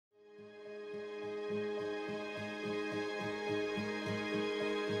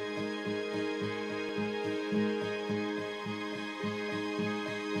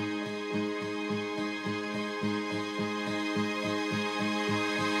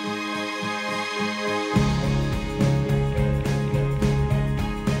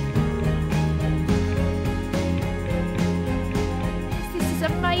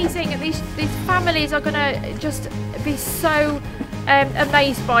think these families are going to just be so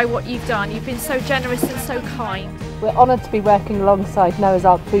amazed by what you've done. You've been so generous and so kind. We're honoured to be working alongside Noah's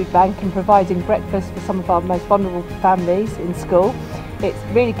Ark Food Bank and providing breakfast for some of our most vulnerable families in school. It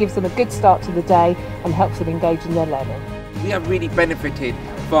really gives them a good start to the day and helps them engage in their learning. We have really benefited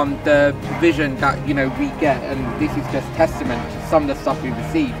from the provision that we get, and this is just testament to some of the stuff we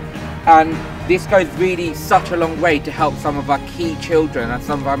receive. And this goes really such a long way to help some of our key children and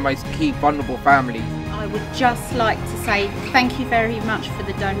some of our most key vulnerable families. I would just like to say thank you very much for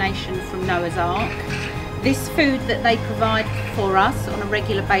the donation from Noah's Ark. This food that they provide for us on a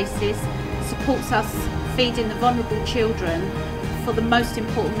regular basis supports us feeding the vulnerable children for the most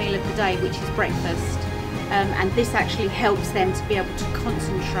important meal of the day, which is breakfast. And this actually helps them to be able to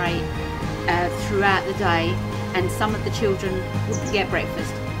concentrate throughout the day, and some of the children wouldn't get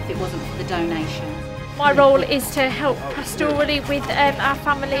breakfast if it wasn't for the donation. My role is to help pastorally with our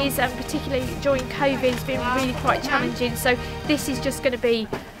families, and particularly during COVID it's been really quite challenging, so this is just going to be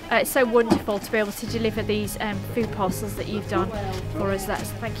so wonderful to be able to deliver these food parcels that you've done for us.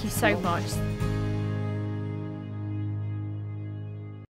 Thank you so much.